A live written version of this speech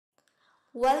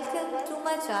Welcome to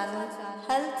my channel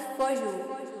Health for You.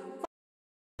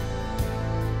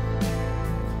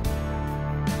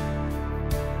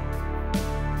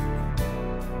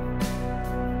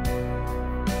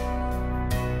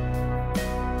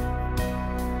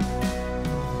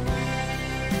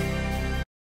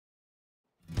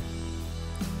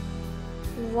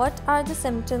 What are the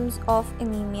symptoms of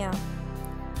anemia?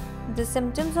 The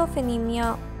symptoms of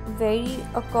anemia vary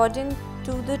according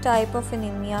to the type of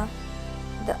anemia,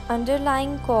 the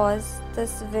underlying cause, the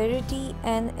severity,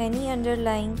 and any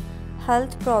underlying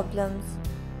health problems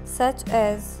such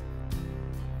as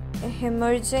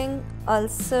hemorrhaging,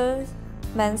 ulcers,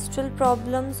 menstrual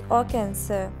problems, or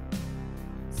cancer.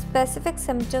 Specific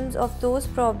symptoms of those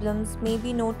problems may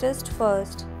be noticed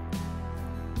first.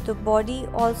 The body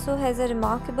also has a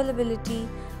remarkable ability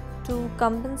to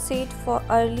compensate for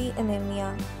early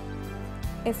anemia.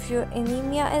 If your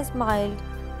anemia is mild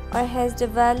or has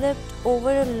developed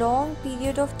over a long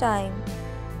period of time,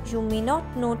 you may not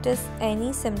notice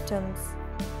any symptoms.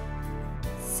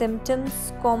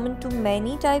 Symptoms common to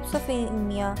many types of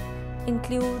anemia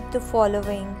include the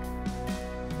following: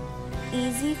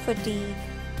 easy fatigue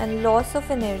and loss of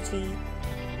energy,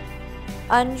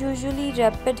 unusually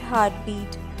rapid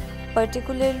heartbeat,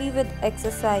 particularly with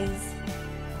exercise,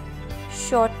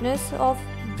 shortness of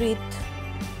breath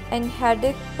and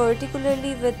headache,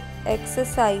 particularly with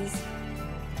exercise,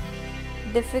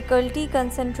 difficulty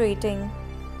concentrating,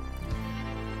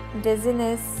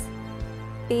 dizziness,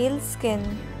 pale skin,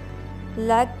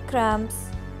 leg cramps,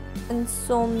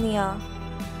 insomnia.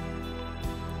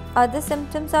 Other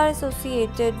symptoms are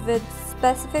associated with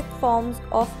specific forms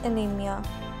of anemia.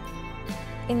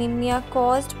 Anemia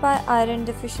caused by iron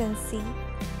deficiency.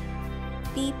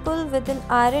 People with an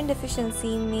iron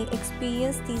deficiency may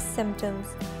experience these symptoms.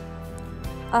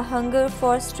 A hunger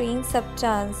for strange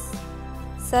substance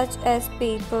such as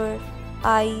paper,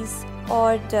 ice,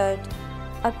 or dirt,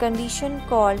 a condition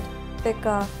called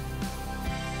pica.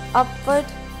 Upward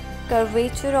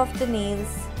curvature of the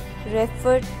nails,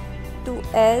 referred to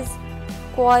as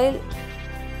coil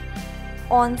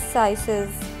on sizes.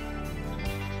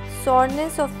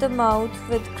 Soreness of the mouth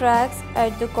with cracks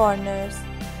at the corners.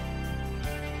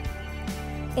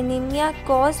 Anemia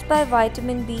caused by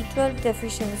vitamin B12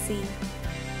 deficiency.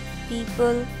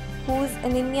 People whose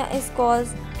anemia is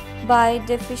caused by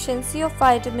deficiency of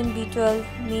vitamin B12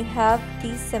 may have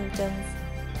these symptoms: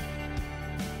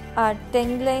 are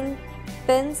tingling,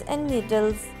 pins and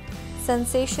needles,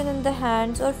 sensation in the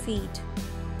hands or feet,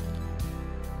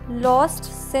 lost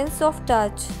sense of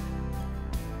touch,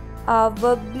 a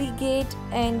wobbly gait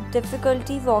and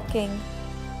difficulty walking,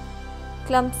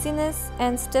 clumsiness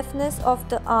and stiffness of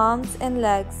the arms and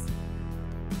legs,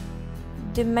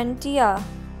 dementia.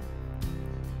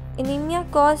 Anemia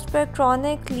caused by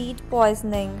chronic lead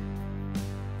poisoning.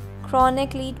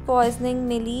 Chronic lead poisoning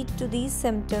may lead to these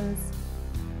symptoms: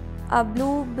 a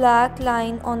blue-black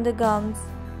line on the gums,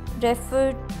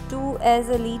 referred to as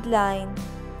a lead line,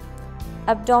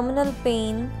 abdominal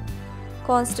pain,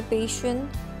 constipation,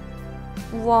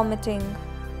 vomiting.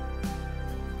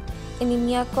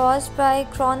 Anemia caused by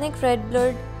chronic red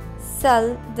blood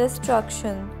cell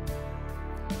destruction.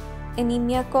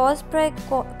 Anemia caused by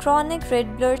chronic red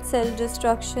blood cell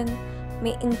destruction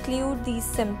may include these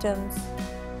symptoms: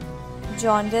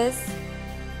 jaundice,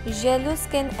 yellow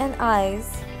skin and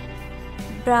eyes,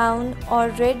 brown or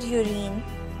red urine,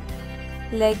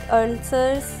 leg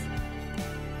ulcers,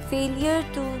 failure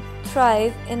to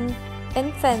thrive in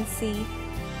infancy,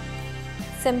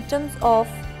 symptoms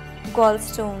of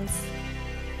gallstones.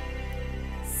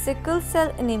 Sickle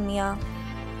cell anemia.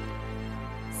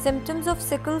 Symptoms of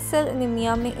sickle cell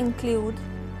anemia may include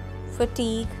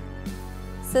fatigue,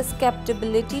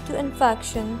 susceptibility to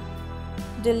infection,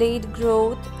 delayed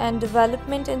growth and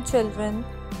development in children,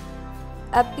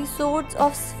 episodes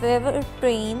of severe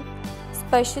pain,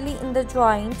 especially in the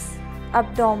joints,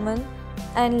 abdomen,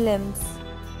 and limbs.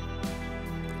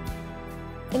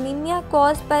 Anemia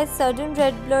caused by sudden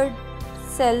red blood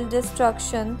cell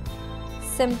destruction.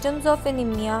 Symptoms of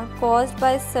anemia caused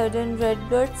by sudden red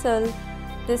blood cell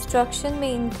destruction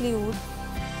may include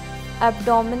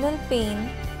abdominal pain,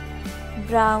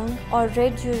 brown or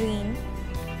red urine,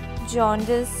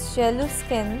 jaundice, yellow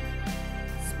skin,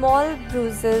 small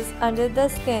bruises under the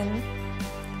skin,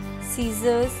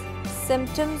 seizures,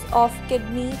 symptoms of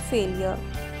kidney failure.